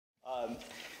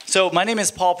So my name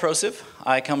is Paul Prosiv.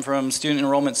 I come from Student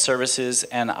Enrollment Services,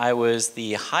 and I was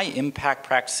the High Impact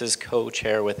Practices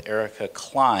co-chair with Erica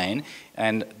Klein.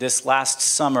 And this last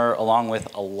summer, along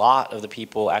with a lot of the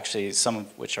people, actually some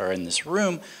of which are in this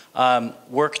room,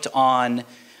 worked on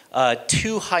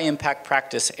two high impact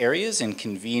practice areas in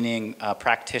convening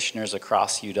practitioners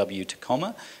across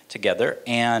UW-Tacoma together.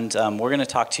 And we're going to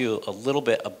talk to you a little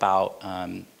bit about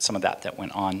some of that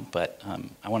went on, but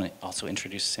I want to also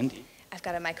introduce Cindy. I've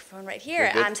got a microphone right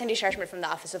here. I'm Cindy Sharshman from the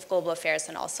Office of Global Affairs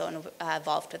and also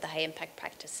involved with the High Impact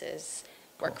Practices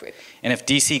work group. And if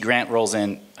DC Grant rolls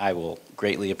in, I will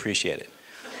greatly appreciate it.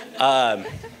 We're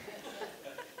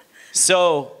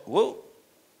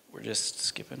just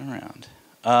skipping around.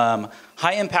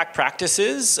 High impact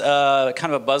practices,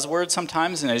 kind of a buzzword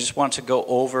sometimes, and I just want to go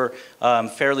over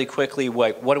fairly quickly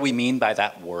what do we mean by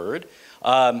that word.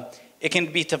 It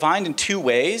can be defined in two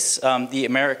ways.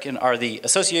 The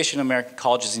Association of American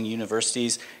Colleges and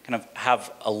Universities kind of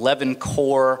have 11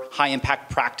 core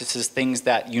high-impact practices, things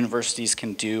that universities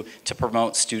can do to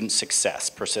promote student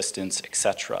success, persistence,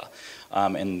 etc.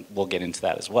 And we'll get into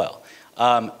that as well.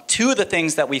 Two of the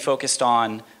things that we focused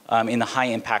on in the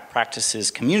high-impact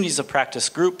practices communities of practice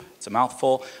group, it's a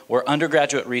mouthful, were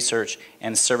undergraduate research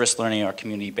and service learning or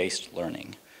community-based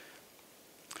learning.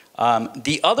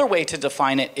 The other way to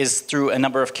define it is through a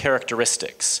number of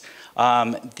characteristics. There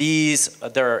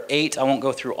are 8, I won't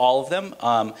go through all of them.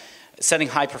 Setting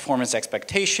high performance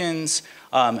expectations,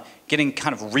 getting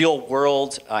kind of real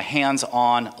world,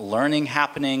 hands-on learning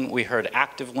happening. We heard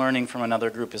active learning from another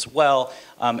group as well,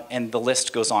 and the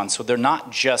list goes on. So they're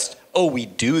not just, oh, we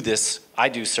do this, I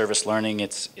do service learning,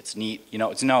 it's neat, you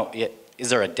know, is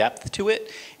there a depth to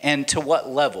it? And to what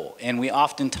level? And we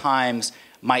oftentimes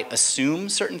might assume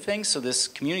certain things. So this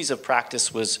communities of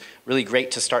practice was really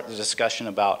great to start the discussion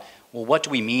about, well, what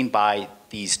do we mean by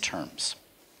these terms?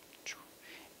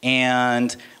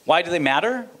 And why do they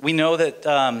matter? We know that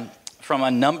from a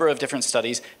number of different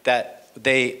studies that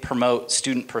they promote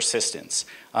student persistence.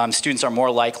 Students are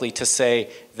more likely to say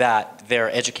that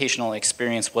their educational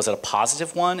experience was a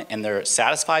positive one and they're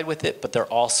satisfied with it, but they're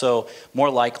also more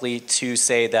likely to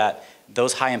say that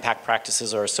those high impact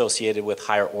practices are associated with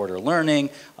higher order learning,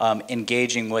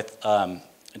 engaging with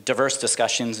diverse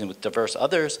discussions and with diverse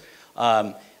others,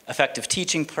 effective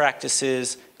teaching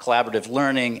practices, collaborative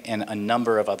learning, and a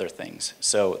number of other things.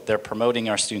 So they're promoting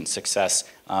our student success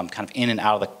kind of in and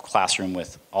out of the classroom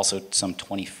with also some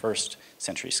 21st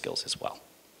century skills as well.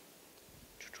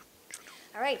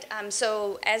 All right,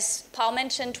 so as Paul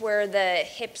mentioned, we're the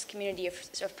HIPS Community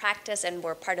of Practice and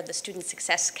we're part of the Student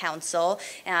Success Council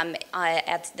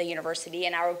at the university,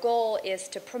 and our goal is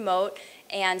to promote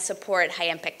and support high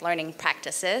impact learning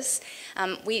practices.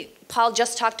 Paul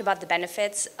just talked about the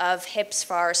benefits of HIPS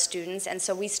for our students, and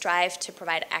so we strive to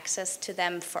provide access to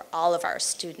them for all of our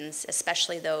students,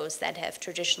 especially those that have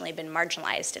traditionally been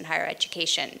marginalized in higher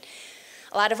education.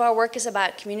 A lot of our work is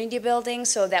about community building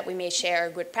so that we may share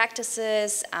good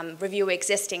practices, review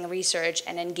existing research,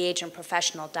 and engage in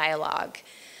professional dialogue.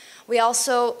 We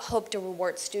also hope to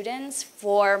reward students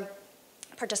for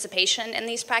participation in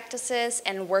these practices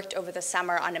and worked over the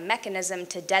summer on a mechanism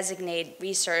to designate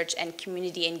research and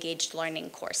community engaged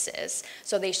learning courses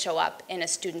so they show up in a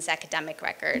student's academic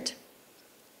record.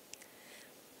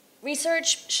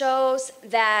 Research shows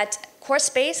that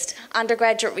course-based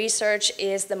undergraduate research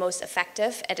is the most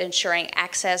effective at ensuring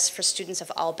access for students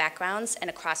of all backgrounds and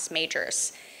across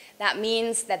majors. That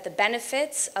means that the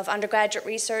benefits of undergraduate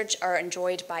research are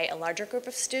enjoyed by a larger group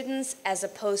of students as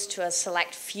opposed to a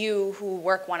select few who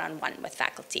work one-on-one with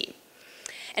faculty.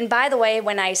 And by the way,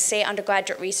 when I say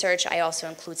undergraduate research, I also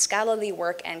include scholarly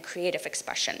work and creative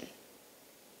expression.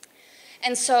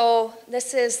 And so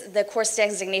this is the course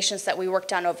designations that we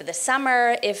worked on over the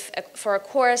summer. For a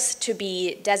course to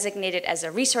be designated as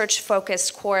a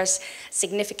research-focused course,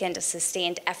 significant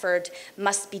sustained effort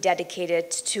must be dedicated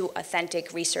to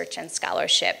authentic research and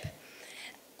scholarship.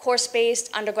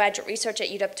 Course-based undergraduate research at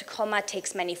UW-Tacoma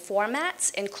takes many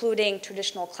formats, including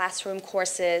traditional classroom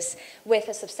courses with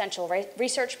a substantial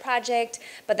research project,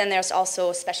 but then there's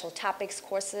also special topics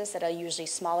courses that are usually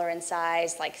smaller in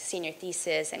size, like senior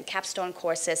thesis and capstone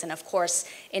courses, and of course,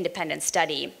 independent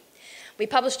study. We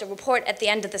published a report at the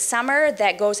end of the summer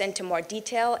that goes into more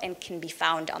detail and can be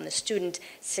found on the Student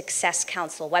Success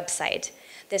Council website.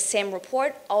 This same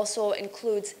report also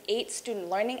includes 8 student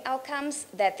learning outcomes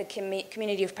that the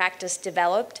community of practice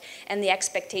developed, and the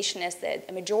expectation is that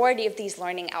a majority of these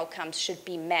learning outcomes should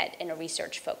be met in a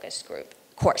research-focused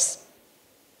course.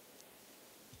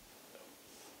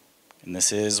 And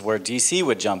this is where DC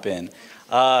would jump in.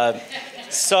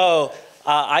 So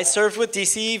I served with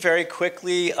DC very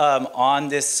quickly on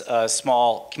this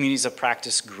small communities of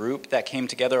practice group that came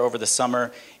together over the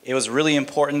summer. It was really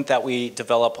important that we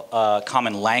develop a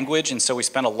common language, and so we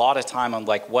spent a lot of time on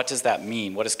like, what does that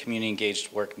mean? What does community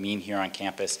engaged work mean here on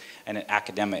campus in an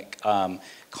academic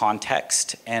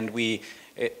context? And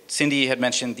Cindy had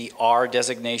mentioned the R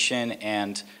designation,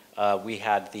 and we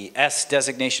had the S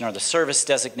designation, or the service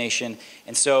designation,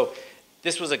 and so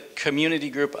this was a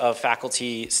community group of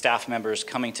faculty, staff members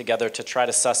coming together to try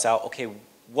to suss out, okay,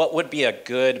 what would be a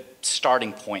good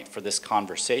starting point for this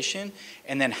conversation?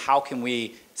 And then how can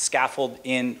we scaffold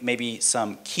in maybe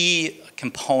some key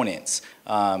components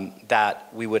that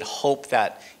we would hope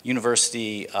that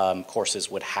university courses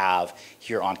would have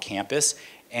here on campus.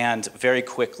 And very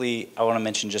quickly, I want to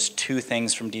mention just two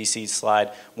things from DC's slide.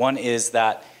 One is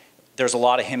that there's a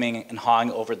lot of hemming and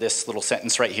hawing over this little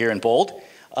sentence right here in bold.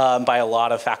 By a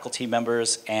lot of faculty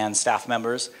members and staff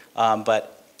members,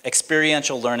 but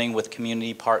experiential learning with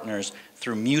community partners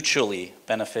through mutually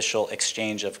beneficial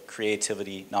exchange of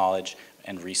creativity, knowledge,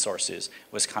 and resources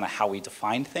was kind of how we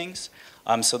defined things.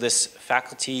 So this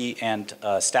faculty and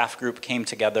staff group came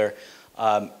together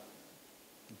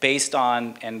based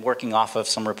on and working off of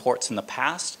some reports in the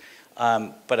past,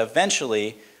 but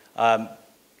eventually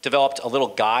developed a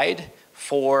little guide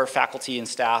for faculty and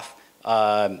staff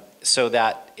so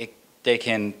that they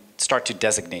can start to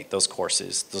designate those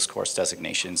courses, those course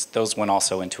designations. Those went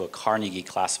also into a Carnegie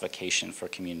classification for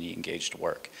community engaged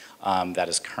work that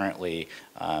is currently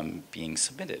being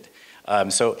submitted.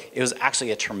 So it was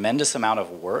actually a tremendous amount of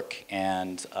work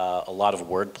and a lot of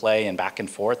wordplay and back and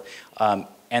forth.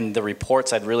 And the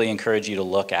reports I'd really encourage you to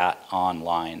look at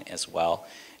online as well.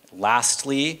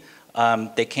 Lastly,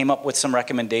 they came up with some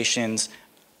recommendations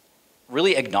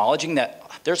really acknowledging that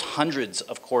there's hundreds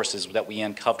of courses that we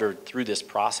uncovered through this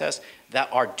process that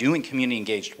are doing community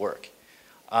engaged work.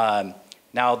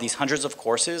 Now these hundreds of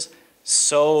courses,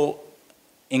 so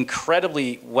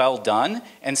incredibly well done,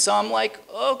 and some like,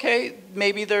 okay,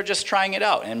 maybe they're just trying it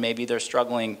out and maybe they're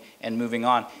struggling and moving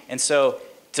on. And so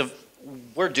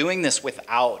we're doing this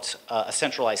without a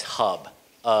centralized hub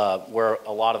where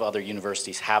a lot of other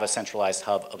universities have a centralized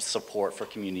hub of support for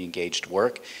community engaged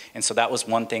work. And so that was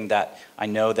one thing that I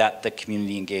know that the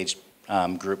community engaged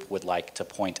group would like to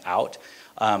point out,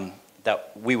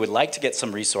 that we would like to get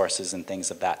some resources and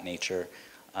things of that nature.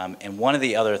 And one of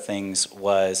the other things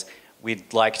was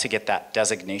we'd like to get that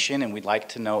designation, and we'd like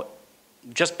to know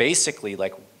just basically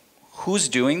like who's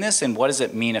doing this and what does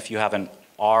it mean if you have an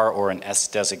R or an S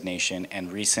designation.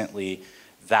 And recently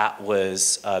that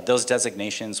was, those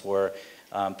designations were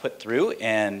put through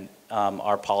in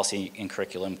our policy and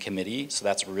curriculum committee. So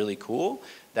that's really cool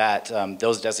that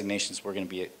those designations we're going to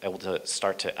be able to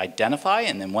start to identify.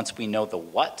 And then once we know the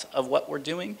what of what we're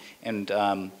doing, and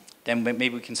then maybe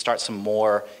we can start some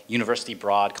more university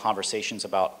broad conversations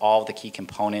about all the key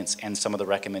components and some of the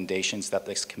recommendations that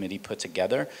this committee put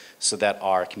together so that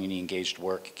our community engaged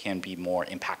work can be more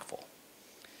impactful.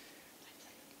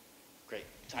 Great.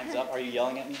 Time's up. Are you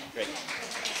yelling at me? Great.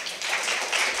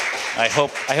 I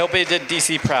hope it did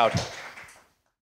DC proud.